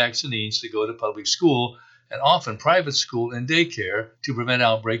routine vaccines to go to public school and often private school and daycare to prevent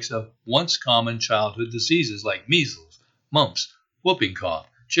outbreaks of once common childhood diseases like measles, mumps, whooping cough,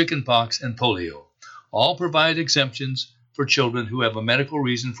 chickenpox, and polio. All provide exemptions for children who have a medical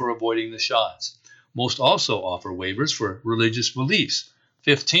reason for avoiding the shots. Most also offer waivers for religious beliefs.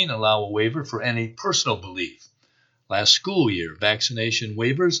 15 allow a waiver for any personal belief. Last school year, vaccination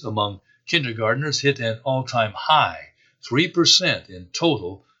waivers among kindergartners hit an all-time high, 3% in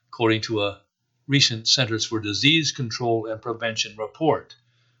total, according to a recent Centers for Disease Control and Prevention report.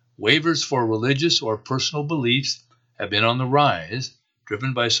 Waivers for religious or personal beliefs have been on the rise,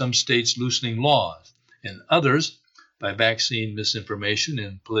 driven by some states loosening laws, and others by vaccine misinformation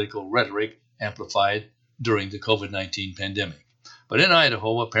and political rhetoric amplified during the COVID-19 pandemic. But in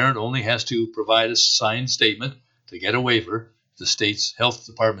Idaho, a parent only has to provide a signed statement to get a waiver, the state's health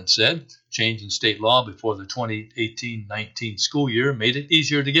department said. Change in state law before the 2018-19 school year made it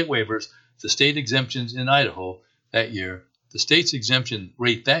easier to get waivers. The state exemptions in Idaho that year, the state's exemption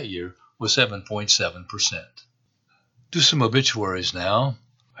rate that year was 7.7%. Do some obituaries now.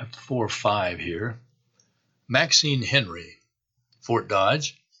 I have 4 or 5 here. Maxine Henry, Fort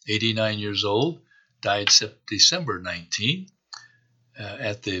Dodge, 89 years old, died December 19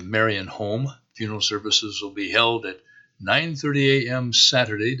 at the Marion home. Funeral services will be held at 9:30 a.m.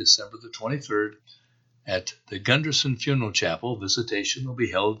 Saturday, December the 23rd, at the Gunderson Funeral Chapel. Visitation will be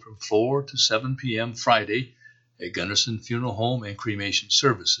held from 4 to 7 p.m. Friday at Gunderson Funeral Home and cremation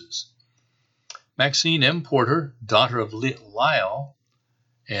services. Maxine M. Porter, daughter of Lyle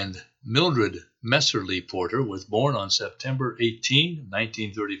and Mildred Messerly Porter, was born on September 18,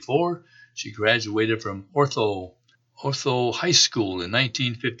 1934. She graduated from Ortho High School in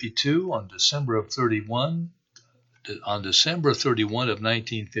 1952 on December 31 of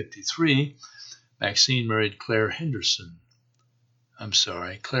 1953. Maxine married Claire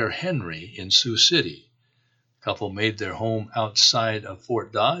Henry in Sioux City. The couple made their home outside of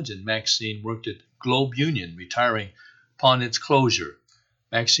Fort Dodge, and Maxine worked at Globe Union, retiring upon its closure.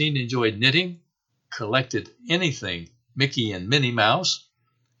 Maxine enjoyed knitting, collected anything Mickey and Minnie Mouse,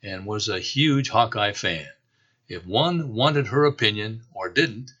 and was a huge Hawkeye fan. If one wanted her opinion or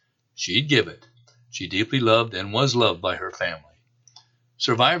didn't, she'd give it. She deeply loved and was loved by her family.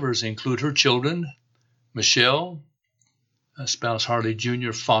 Survivors include her children, Michelle, spouse Harley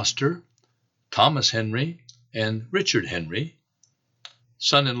Jr. Foster, Thomas Henry, and Richard Henry,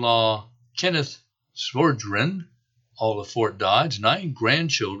 son-in-law Kenneth Swordren, all of Fort Dodge, 9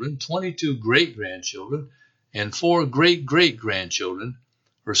 grandchildren, 22 great-grandchildren, and 4 great-great-grandchildren.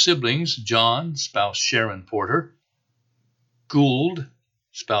 Her siblings, John, spouse Sharon Porter, Gould,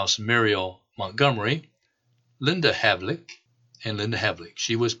 spouse Muriel Montgomery, Linda Havlick.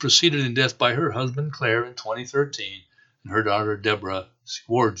 She was preceded in death by her husband, Claire, in 2013, and her daughter, Deborah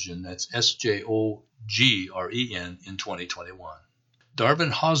Squargen, that's Sjogren, in 2021.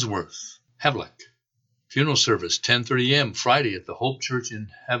 Darvin Hosworth, Havlick. Funeral service, 10:30 a.m. Friday at the Hope Church in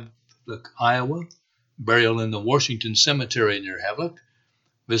Havlick, Iowa. Burial in the Washington Cemetery near Havlick.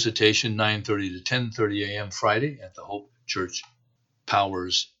 Visitation, 9:30 to 10:30 a.m. Friday at the Hope Church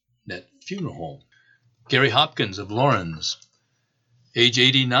Powers Net Funeral Home. Gary Hopkins of Lawrence, age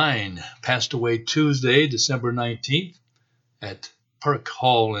 89, passed away Tuesday, December 19th at Park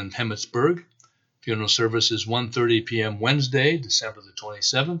Hall in Emmitsburg. Funeral service is 1:30 p.m. Wednesday, December the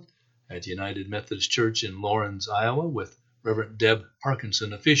 27th at United Methodist Church in Lawrence, Iowa, with Reverend Deb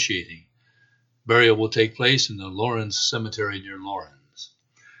Parkinson officiating. Burial will take place in the Lawrence Cemetery near Lawrence.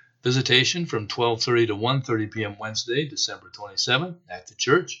 Visitation from 12:30 to 1:30 p.m. Wednesday, December 27th at the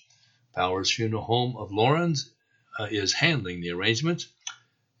church. Powers Funeral Home of Lawrence is handling the arrangements.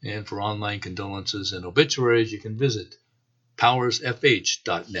 And for online condolences and obituaries, you can visit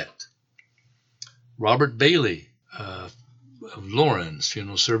powersfh.net. Robert Bailey of Lawrence,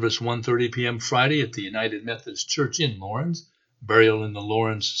 funeral service 1:30 p.m. Friday at the United Methodist Church in Lawrence. Burial in the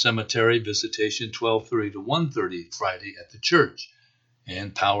Lawrence Cemetery. Visitation 12:30 to 1:30 Friday at the church.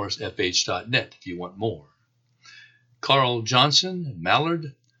 And powersfh.net if you want more. Carl Johnson,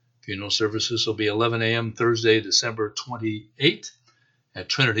 Mallard. Funeral services will be 11 a.m. Thursday, December 28th at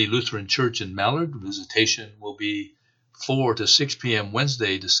Trinity Lutheran Church in Mallard. Visitation will be 4 to 6 p.m.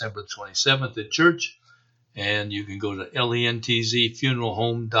 Wednesday, December 27th at church. And you can go to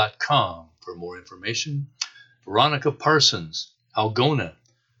lentzfuneralhome.com for more information. Veronica Parsons, Algona.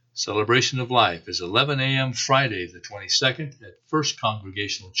 Celebration of Life is 11 a.m. Friday the 22nd at First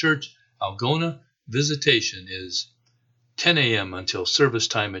Congregational Church, Algona. Visitation is 10 a.m. until service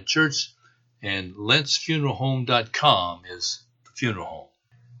time at church, and lentzfuneralhome.com is the funeral home.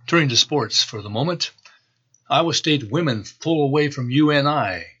 Turning to sports for the moment, Iowa State women pull away from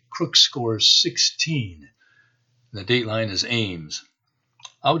UNI. Crooks scores 16. The date line is Ames.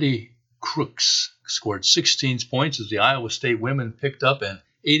 Audi Crooks scored 16 points as the Iowa State women picked up an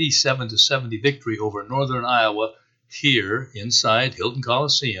 87-70 victory over Northern Iowa here inside Hilton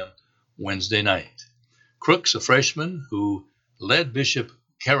Coliseum Wednesday night. Crooks, a freshman who led Bishop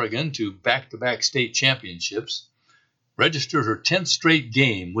Kerrigan to back-to-back state championships, registered her 10th straight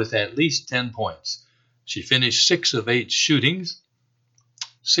game with at least 10 points. She finished 6 of 8 shooting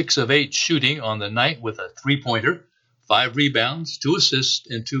on the night with a three-pointer, 5 rebounds, 2 assists,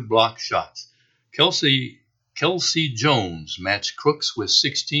 and 2 block shots. Kelsey Jones matched Crooks with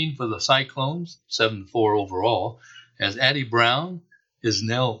 16 for the Cyclones, 7-4 overall, as Addie Brown,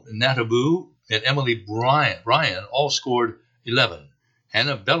 Isnell Natabu, and Emily Bryan all scored 11.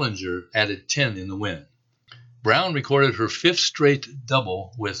 Hannah Bellinger added 10 in the win. Brown recorded her 5th straight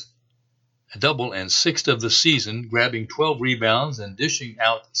double with a double and 6th of the season, grabbing 12 rebounds and dishing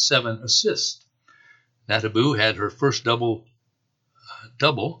out 7 assists. Natabu had her first double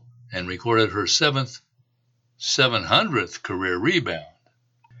and recorded her 700th career rebound.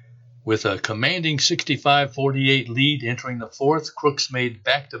 With a commanding 65-48 lead entering the fourth, Crooks made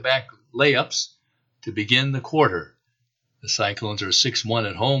back-to-back layups to begin the quarter. The Cyclones are 6-1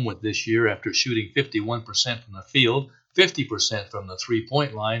 at home with this year after shooting 51% from the field, 50% from the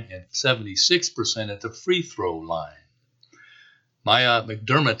three-point line, and 76% at the free throw line. Maya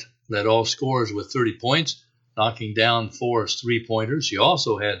McDermott led all scorers with 30 points, knocking down 4 three-pointers. She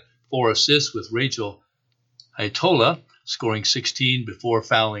also had 4 assists with Rachel Aitola, scoring 16 before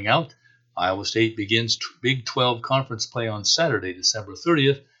fouling out. Iowa State begins Big 12 conference play on Saturday, December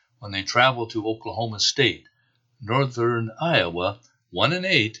 30th, when they travel to Oklahoma State. Northern Iowa,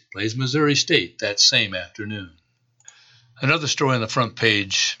 1-8, plays Missouri State that same afternoon. Another story on the front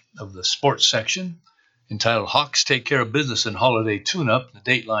page of the sports section, entitled Hawks Take Care of Business in Holiday Tune-Up. The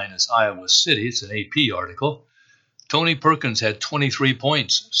date line is Iowa City. It's an AP article. Tony Perkins had 23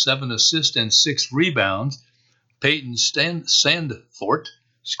 points, 7 assists, and 6 rebounds. Peyton Sandfort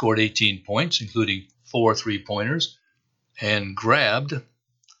scored 18 points, including 4 three-pointers, and grabbed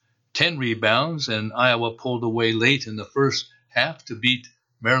 10 rebounds, and Iowa pulled away late in the first half to beat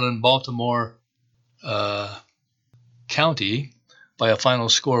Maryland-Baltimore County by a final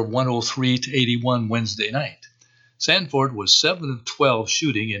score of 103-81 Wednesday night. Sandford was 7 of 12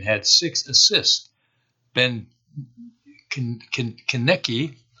 shooting and had 6 assists. Ben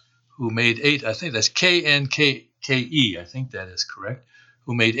Kinecki, who made 8, I think that's K-N-K-K-E, I think that is correct,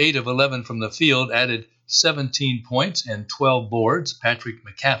 who made 8 of 11 from the field, added 17 points and 12 boards. Patrick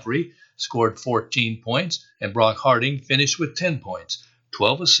McCaffrey scored 14 points, and Brock Harding finished with 10 points,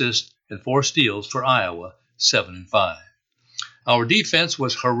 12 assists, and 4 steals for Iowa, 7-5. Our defense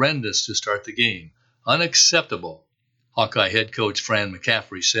was horrendous to start the game. Unacceptable, Hawkeye head coach Fran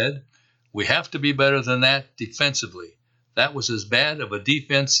McCaffrey said. We have to be better than that defensively. That was as bad of a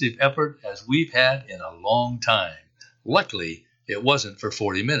defensive effort as we've had in a long time. Luckily, it wasn't for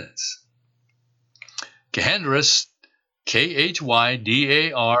 40 minutes. Cahandaris, K-H-Y-D-A-R-I-U-S,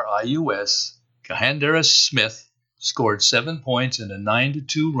 Cahandaris Smith scored 7 points in a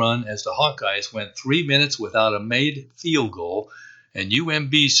 9-2 run as the Hawkeyes went 3 minutes without a made field goal, and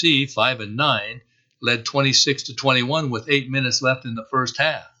UMBC, 5-9, led 26-21 with 8 minutes left in the first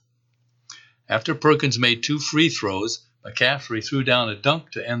half. After Perkins made 2 free throws, McCaffrey threw down a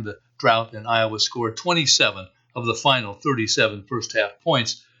dunk to end the drought, and Iowa scored 27 of the final 37 first-half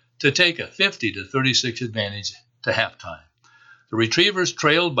points to take a 50-36 advantage to halftime. The Retrievers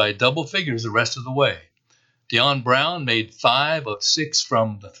trailed by double figures the rest of the way. Deion Brown made 5 of 6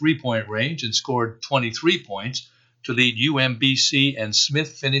 from the three-point range and scored 23 points to lead UMBC, and Smith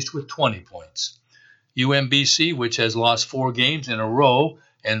finished with 20 points. UMBC, which has lost 4 games in a row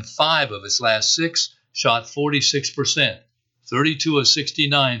and 5 of its last 6, shot 46%, 32 of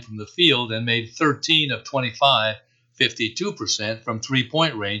 69 from the field, and made 13 of 25, 52% from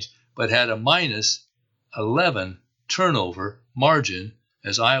three-point range, but had a minus 11 turnover margin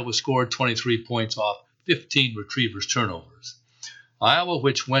as Iowa scored 23 points off 15 Retrievers turnovers. Iowa,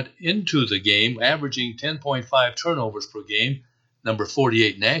 which went into the game averaging 10.5 turnovers per game, number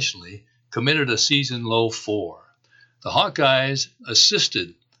 48 nationally, committed a season-low 4. The Hawkeyes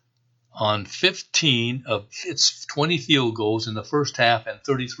assisted on 15 of its 20 field goals in the first half and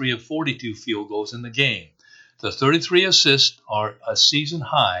 33 of 42 field goals in the game. The 33 assists are a season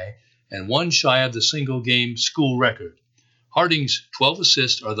high and one shy of the single-game school record. Harding's 12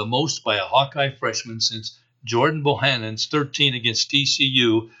 assists are the most by a Hawkeye freshman since Jordan Bohannon's 13 against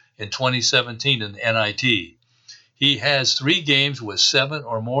TCU in 2017 in the NIT. He has 3 games with 7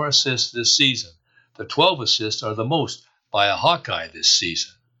 or more assists this season. The 12 assists are the most by a Hawkeye this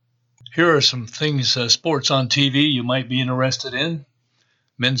season. Here are some things, sports on TV you might be interested in.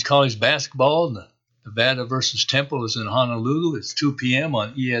 Men's college basketball, Nevada versus Temple is in Honolulu. It's 2 p.m.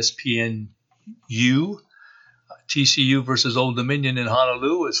 on ESPNU. TCU versus Old Dominion in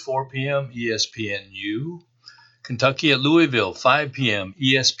Honolulu is 4 p.m. ESPNU. Kentucky at Louisville, 5 p.m.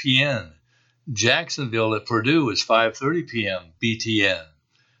 ESPN. Jacksonville at Purdue is 5:30 p.m. BTN.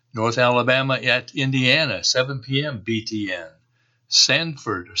 North Alabama at Indiana, 7 p.m. BTN.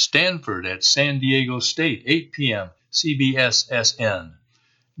 Stanford at San Diego State, 8 p.m. CBS-SN.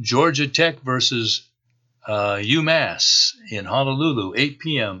 Georgia Tech versus UMass in Honolulu, 8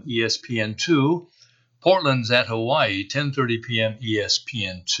 p.m. ESPN2. Portland's at Hawaii, 10:30 p.m.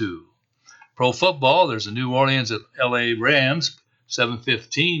 ESPN2. Pro football, there's a New Orleans at LA Rams,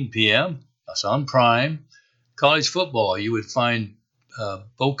 7:15 p.m. That's on Prime. College football, you would find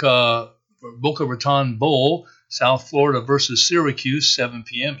Boca Raton Bowl, South Florida versus Syracuse, 7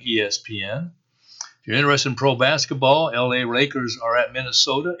 p.m. ESPN. If you're interested in pro basketball, LA Lakers are at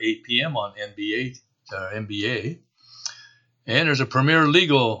Minnesota, 8 p.m. on NBA. And there's a Premier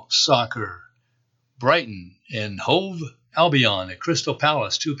League soccer, Brighton and Hove Albion at Crystal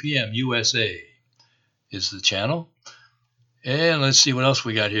Palace, 2 p.m. USA is the channel. And let's see what else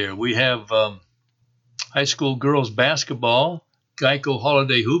we got here. We have high school girls basketball, Geico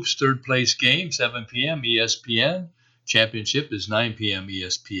Holiday Hoops, third place game, 7 p.m. ESPN. Championship is 9 p.m.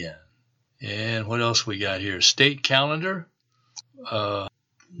 ESPN. And what else we got here? State calendar.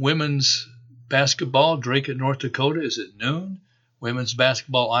 Women's basketball, Drake at North Dakota is at noon. Women's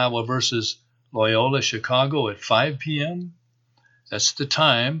basketball, Iowa versus Loyola Chicago at 5 p.m. That's the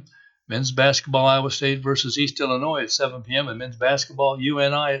time. Men's basketball, Iowa State versus East Illinois at 7 p.m. And men's basketball,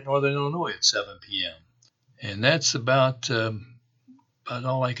 UNI at Northern Illinois at 7 p.m. And that's about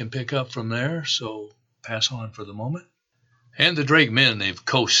all I can pick up from there. So pass on for the moment. And the Drake men, they've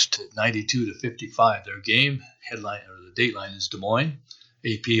coasted 92-55. Their game headline or the dateline is Des Moines.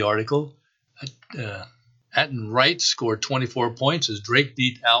 AP article. Atten Wright scored 24 points as Drake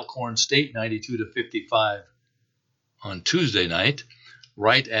beat Alcorn State 92-55 on Tuesday night.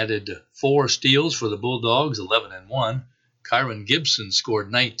 Wright added 4 steals for the Bulldogs, 11-1. Kyron Gibson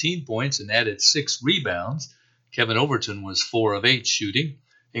scored 19 points and added 6 rebounds. Kevin Overton was 4 of 8 shooting,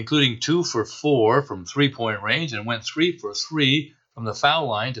 including 2 for 4 from three-point range, and went 3 for 3 from the foul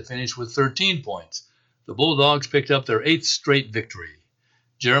line to finish with 13 points. The Bulldogs picked up their 8th straight victory.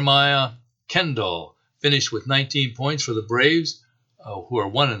 Jeremiah Kendall finished with 19 points for the Braves, who are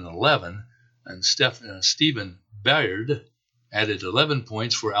 1-11, and Stephen Bayard added 11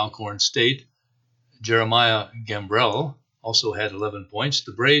 points for Alcorn State. Jeremiah Gambrell also had 11 points.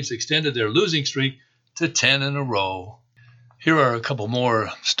 The Braves extended their losing streak to 10 in a row. Here are a couple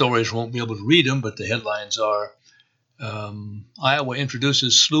more stories. Won't be able to read them, but the headlines are Iowa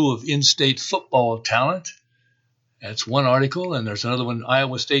introduces slew of in-state football talent. That's one article, and there's another one.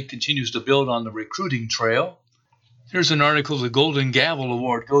 Iowa State continues to build on the recruiting trail. Here's an article. The Golden Gavel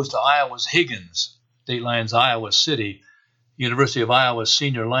Award goes to Iowa's Higgins. Dateline's Iowa City. University of Iowa's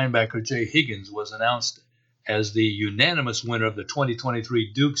senior linebacker Jay Higgins was announced as the unanimous winner of the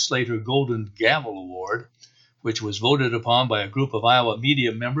 2023 Duke Slater Golden Gavel Award, which was voted upon by a group of Iowa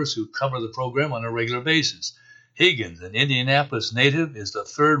media members who cover the program on a regular basis. Higgins, an Indianapolis native, is the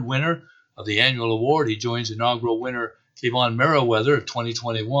 3rd winner of the annual award. He joins inaugural winner Kayvon Merriweather of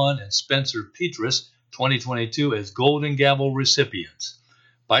 2021 and Spencer Petras, 2022, as Golden Gavel recipients.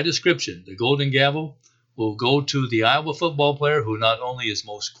 By description, the Golden Gavel will go to the Iowa football player who not only is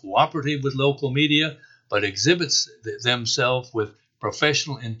most cooperative with local media, but exhibits themselves with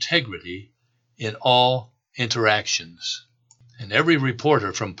professional integrity in all interactions. And every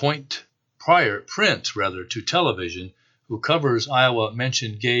reporter from print to television who covers Iowa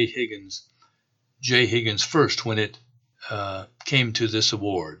mentioned Jay Higgins first when it came to this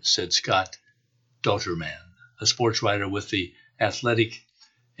award, said Scott Dotterman, a sports writer with The Athletic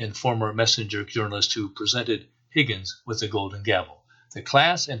and former Messenger journalist who presented Higgins with the Golden Gavel. The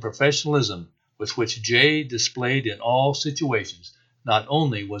class and professionalism with which Jay displayed in all situations not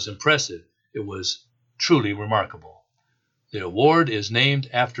only was impressive, it was truly remarkable. The award is named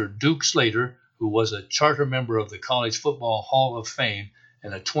after Duke Slater, who was a charter member of the College Football Hall of Fame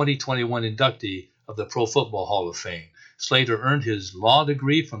and a 2021 inductee of the Pro Football Hall of Fame. Slater earned his law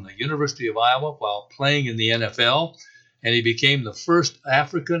degree from the University of Iowa while playing in the NFL, and he became the first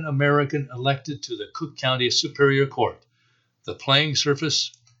African American elected to the Cook County Superior Court. The playing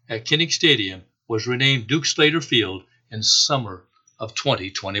surface at Kinnick Stadium was renamed Duke Slater Field in summer of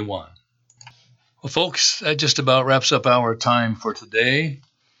 2021. Well, folks, that just about wraps up our time for today.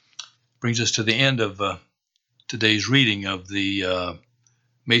 Brings us to the end of today's reading of the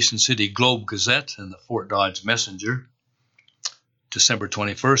Mason City Globe Gazette and the Fort Dodge Messenger, December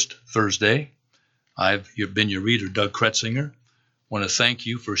 21st, Thursday. I've been your reader, Doug Kretzinger. I want to thank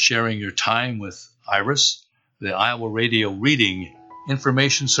you for sharing your time with Iris, the Iowa Radio Reading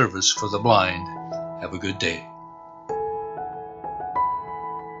Information Service for the Blind. Have a good day.